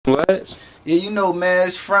Sledge? Yeah, you know, man,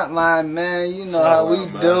 it's Frontline, man. You know how we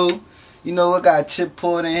do. You know, I got Chip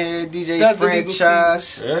Port in here, DJ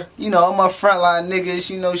Franchize. Yeah. You know, all my Frontline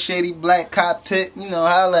niggas, you know, Shady Black Cockpit. You know,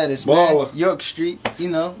 holla at us, man. York Street. You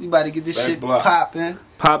know, we about to get this shit popping.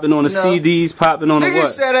 Popping on the CDs, popping on the what? Niggas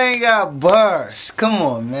said I ain't got bars. Come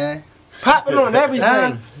on, man. Popping on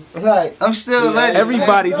everything. Like, I'm still legend.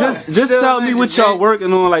 Everybody, just tell me what y'all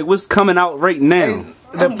working on, like what's coming out right now.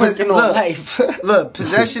 Look,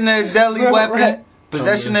 possession of a deadly weapon.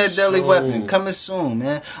 Possession of a deadly weapon coming soon,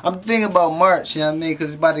 man. I'm thinking about March, you know what I mean? Because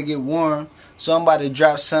it's about to get warm. So I'm about to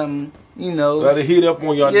drop something, you know. Let it heat up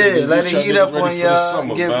on y'all. Yeah, let it heat up on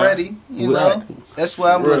y'all. Get ready, you know. That's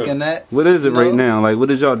what I'm looking at. What is it right now? Like,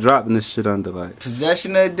 what is y'all dropping this shit under? Like,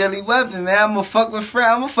 possession of a deadly weapon, man. I'm gonna fuck with Fred.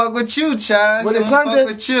 I'm gonna fuck with you, Chaz. What it's under? Fuck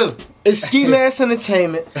with you. It's Ski Mask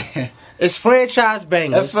Entertainment. It's Franchise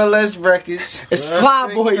Bangers. FLS Records. It's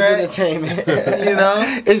Fly Boys Entertainment. You know?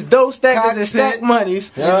 It's Dope Stackers and Stack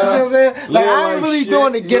Monies. You know what I'm saying? Like, I ain't really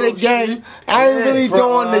doing the Get a Gang. I ain't really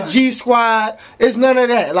doing the G Squad. It's none of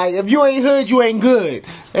that. Like, if you ain't hood, you ain't good.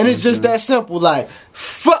 And it's just that simple. Like,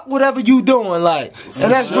 fuck whatever you doing. Like,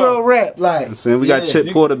 and that's real rap. Like, we got Chip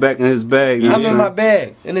Porter back in his bag. I'm in my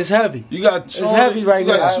bag. And it's heavy. You got it's heavy right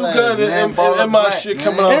now. You got 2 guns and my shit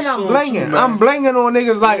coming out and I'm blinging. I'm blinging on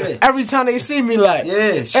niggas like every time they see me, like,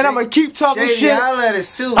 and I'm gonna keep talking shit.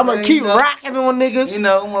 I'm gonna keep rocking on niggas. You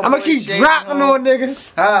know, I'm gonna keep dropping on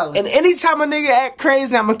niggas. And anytime a nigga act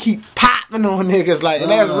crazy, I'm gonna keep popping on niggas. Like,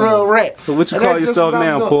 and that's real rap. So what you call yourself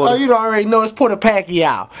now, Porter? Oh, you already know it's Porter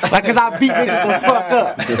Pacquiao. Like, cause I beat niggas the fuck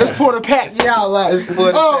up. It's Porter Pacquiao. Like,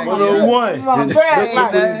 oh my God,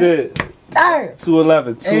 my bad. Like,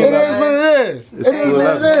 211. It is what it is. It is what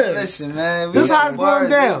it is. Listen, man. This how it's going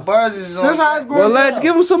down. Bars is on. This how it's going down. Well, let's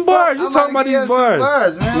give him some bars. You talking about these bars?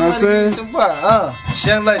 Bars, man. You know what I'm saying? Some bars.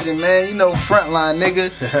 Young Legend, man. You know, Frontline, nigga.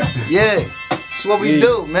 Yeah. That's what we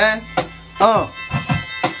do, man.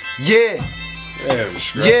 Yeah.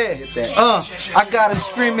 Yeah, I got him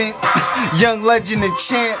screaming, Young Legend and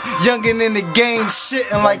champ, youngin' in the game,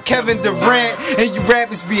 shitting like Kevin Durant. And you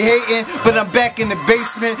rappers be hating, but I'm back in the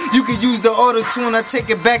basement. You can use the auto-tune, I take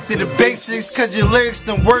it back to the basics. Cause your lyrics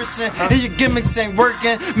done worsen, and your gimmicks ain't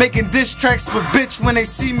working. Making diss tracks, but bitch, when they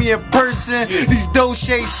see me in person, these dough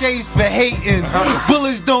shades for hating.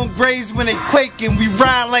 Bullets don't graze when they quaking, we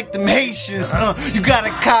ride like them Haitians. You gotta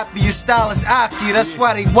copy, your style is Aki, that's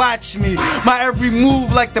why they watch me. My every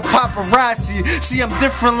move like the paparazzi. See, I'm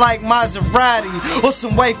different like Maserati or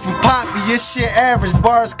some white from Poppy. Your shit average,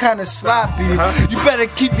 bars kinda sloppy. You better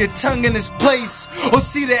keep your tongue in its place or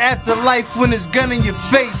see the afterlife when it's gun in your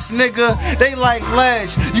face, nigga. They like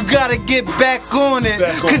Ledge, you gotta get back on it.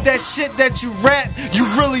 Cause that shit that you rap, you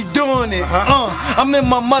really doing it. I'm in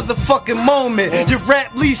my motherfucking moment. Your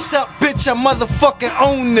rap lease up, bitch, I motherfucking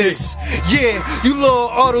own this. Yeah, you little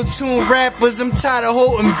auto-tune rappers, I'm tired of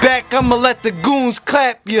holding back. I'ma let the goons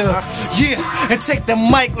clap ya. Yeah, and take the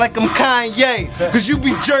mic like I'm Kanye. Cause you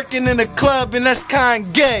be jerking in the club and that's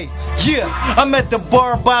Kanye. Yeah, I'm at the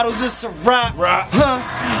bar bottles, it's a rock.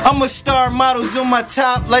 I'm a star models on my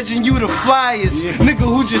top, Legend, you the flyers. Nigga,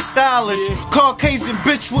 who your stylist? Caucasian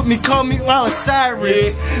bitch with me, call me Lala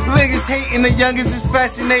Cyrus. Niggas hating the youngest is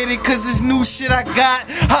fascinated cause this new shit I got,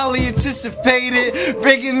 highly anticipated.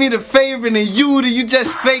 Begging me the favor and you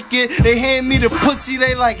just fake it. They hand me the pussy,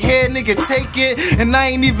 they like, here nigga, take it, and I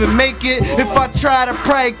ain't even make it. If I tried, I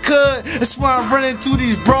probably could. That's why I'm running through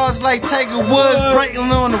these bras like Tiger Woods,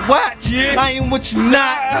 brighten on the watch. I ain't what you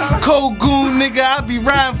not. Cold goon, nigga, I be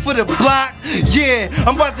riding for the block. Yeah,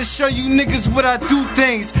 I'm about to show you niggas what I do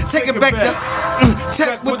things. Take it back to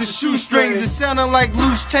tech with the shoestrings. It sounding like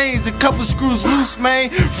loose chains, a couple screws loose, man.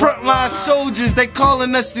 Frontline soldiers, they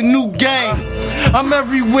calling us the new gang. I'm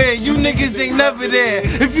everywhere, you niggas ain't never there.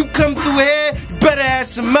 If you come through here, you better have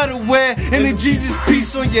some metalware. And the Jesus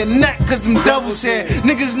piece on your neck, cause I'm devil's head.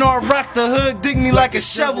 Niggas know I rock the hood, dig me like a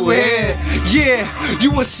shovel head. Yeah,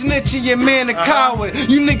 you a snitch and your man a coward.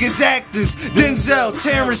 You niggas actors, Denzel,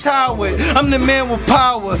 Terrence Howard. I'm the man with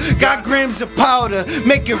power, got grams of powder,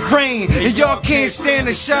 make it rain, and y'all can't stand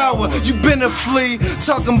a shower. You been a flea,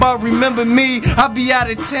 talking about remember me. I be out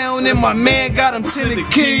of town and my man got him to the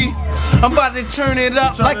key. I'm about to turn it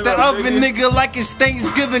up like the oven, nigga, like it's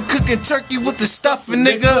Thanksgiving, cooking turkey with the stuffing,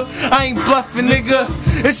 nigga. I ain't bluffing, nigga.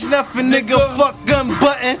 It's nothing, nigga. Fuck gun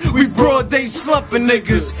button. We broad day slumping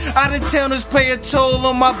niggas. Out of towners pay a toll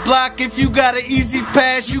on my block. If you got an easy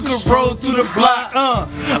pass, you can roll through the block.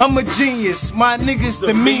 I'm a genius. My niggas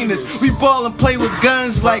the meanest. We ball and play with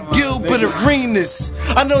guns like Gilbert Arenas. meanness.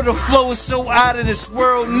 I know the flow is so out of this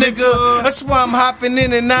world, nigga. That's why I'm hopping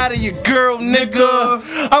in and out of your girl,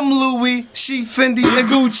 nigga. I'm Louis, she Fendi and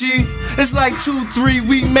Gucci. It's like 2-3,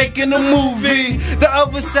 we making a movie. The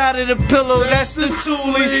other side of the pillow, that's the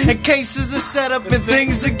Thule. In cases are set up and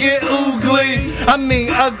things that get oogly. I mean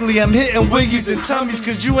ugly, I'm hitting wiggies and tummies,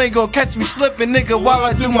 cause you ain't gonna catch me slipping, nigga, while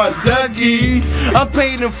I do my Dougie. I'm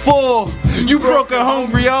paid in full. You broke and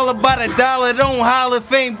hungry, all about $1. Don't holler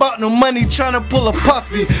if ain't bought no money, tryna pull a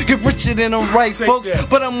puffy. Get richer than them right folks,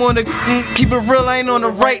 but I'm on the keep it real, I ain't on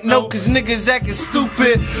the right note, cause niggas acting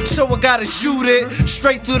stupid. So I gotta shoot it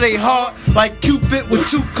straight through they heart like Cupid with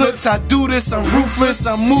 2 clips. I do this, I'm ruthless,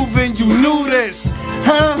 I'm moving, you knew this.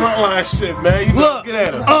 Huh? Frontline shit, man. You look, get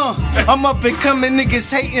at him. I'm up and coming,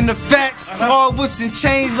 niggas hating the facts. All whips and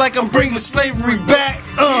chains like I'm bringing slavery back.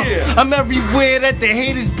 I'm everywhere that the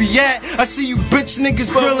haters be at. I see you bitch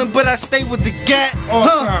niggas grilling, but I stay with the gat.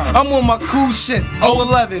 I'm on my cool shit.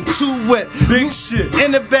 011, 2 whip. Big shit.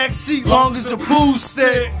 In the back seat, long as a boo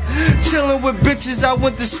stick. Chilling with bitches I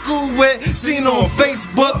went to school with. Seen on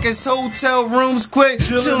Facebook as hotel rooms quick.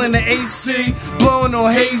 Chilling the AC, blowing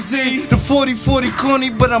on hazy. The 40-40 corny,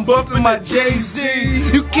 but I'm bumping my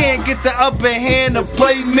Jay-Z. You can't get the upper hand to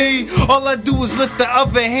play me. All I do is lift the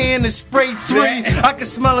other hand and spray 3. I can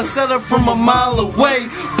smell a setup from a mile away.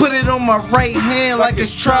 Put it on my right hand like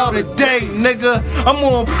it's trial today, nigga. I'm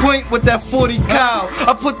on point with that 40 cal.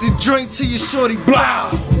 I put the joint to your shorty,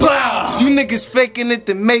 blow, blow. You niggas faking it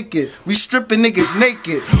to make it. We stripping niggas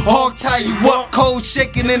naked. Hog tie you up, cold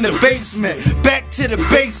shaking in the basement. Back to the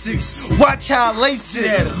basics. Watch how I lace it.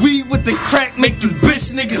 Weed with the crack make you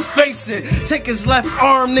bitch niggas face it. Take his left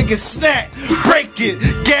arm, nigga snap, break it.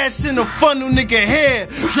 Gas in the funnel, nigga head,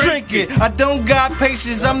 drink it. I don't got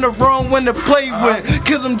patience, I'm the wrong one to play with.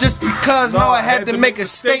 Kill him just because, no, I had to make a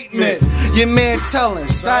statement. Your man telling,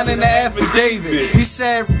 signing the affidavit. He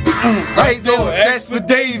said, right there, that's for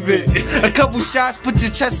David. A couple shots, put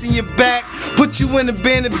your chest in your back. Put you in the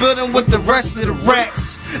abandoned building with the rest of the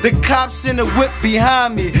rats. The cops in the whip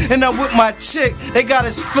behind me, and I whip my chick. They got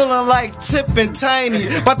us feeling like Tip and Tiny.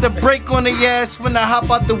 About to break on the ass when I hop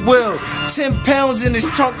out the wheel. 10 pounds in his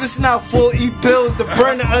trunk, this not 4 E-pills. The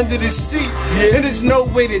burner under the seat, and there's no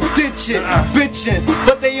way to ditch it. Bitchin',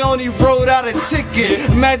 but they only wrote out a ticket.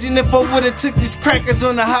 Imagine if I would've took these crackers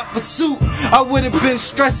on the hot pursuit. I would've been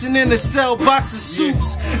stressing in a cell box of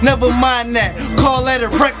suits. Never mind that, call that a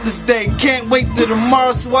reckless day. Can't wait till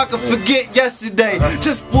tomorrow so I can forget yesterday.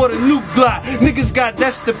 Just bought a new Glock, niggas got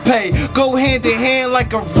debts to pay. Go hand in hand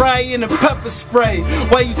like a riot and a pepper spray.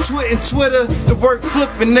 While you twitting Twitter, the work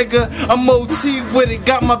flipping, nigga. I'm OT with it,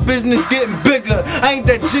 got my business getting bigger. I ain't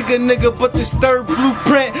that jigger nigga, but this third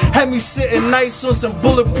blueprint had me sitting nice on some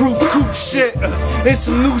bulletproof coupe shit and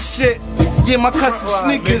some new shit. Yeah, my custom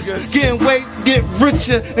sneakers getting weight, get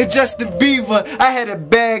richer than Justin Bieber. I had a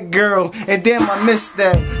bad girl, and damn I missed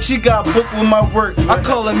that. She got booked with my work, I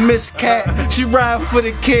call her Miss Cat. She ride for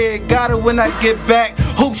the kid, got her when I get back.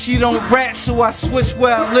 Hope she don't rat, so I switch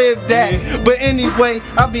where I lived at. But anyway,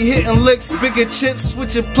 I be hitting licks, bigger chips,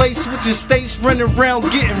 switching place, switching states, running around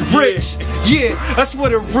getting rich. Yeah, that's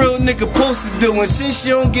what a real nigga supposed to do. And since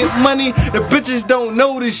you don't get money, the bitches don't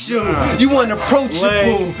notice you. You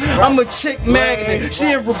unapproachable. I'm a chick magnet.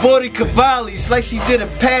 She in Roberto Cavalli's like she did a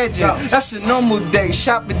pageant. That's a normal day.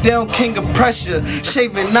 Shopping down King of Pressure.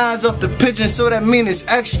 Shaving nines off the pigeon, so that mean it's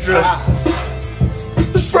extra.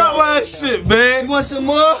 Frontline shit, man. You want some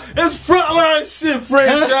more? It's frontline shit,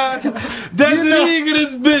 Franchize. That's the league of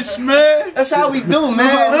this bitch, man. That's how we do,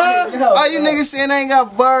 man. All you niggas saying I ain't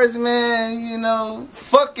got bars, man. You know,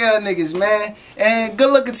 fuck y'all niggas, man. And good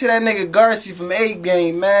looking to that nigga Garcia from 8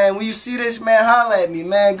 Game, man. When you see this, man, holla at me,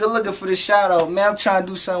 man. Good looking for the shout out, man. I'm trying to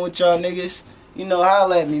do something with y'all niggas. You know,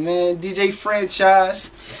 holla at me, man. DJ Franchize.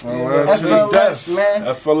 FLS, man.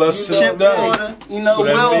 FLS Chip Water. You know, so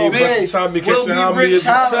Will Be Rich,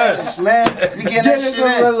 test, man. We get that shit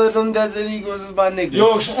in. Them Desert Eagles is my niggas.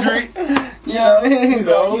 York Street. You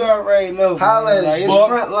already know. Holla at us. It's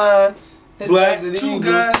Frontline. Black, Desert 2 Eagles.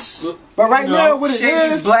 guys. But right now, what it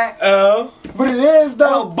Shady is, Black. what it is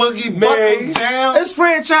though, Boogie Buckle down. it's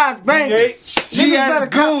Franchize bangers. GS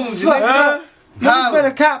Goons, Niggas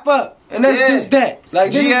better cop up. And that's just that.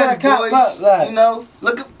 Like GS boys, like, you know,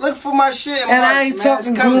 look for my shit. And I ain't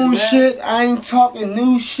talking goon shit. I ain't talking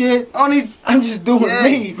new shit. I'm just doing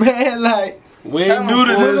me, man. Like, we ain't new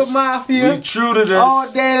to this. Mafia, we true to this.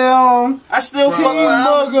 all day long. I still fuck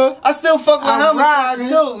with I still fuck with Homicide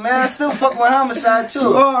too, man. I still fuck with Homicide too.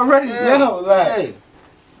 You already know, like,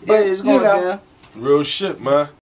 yeah, it's going down. Real shit, man.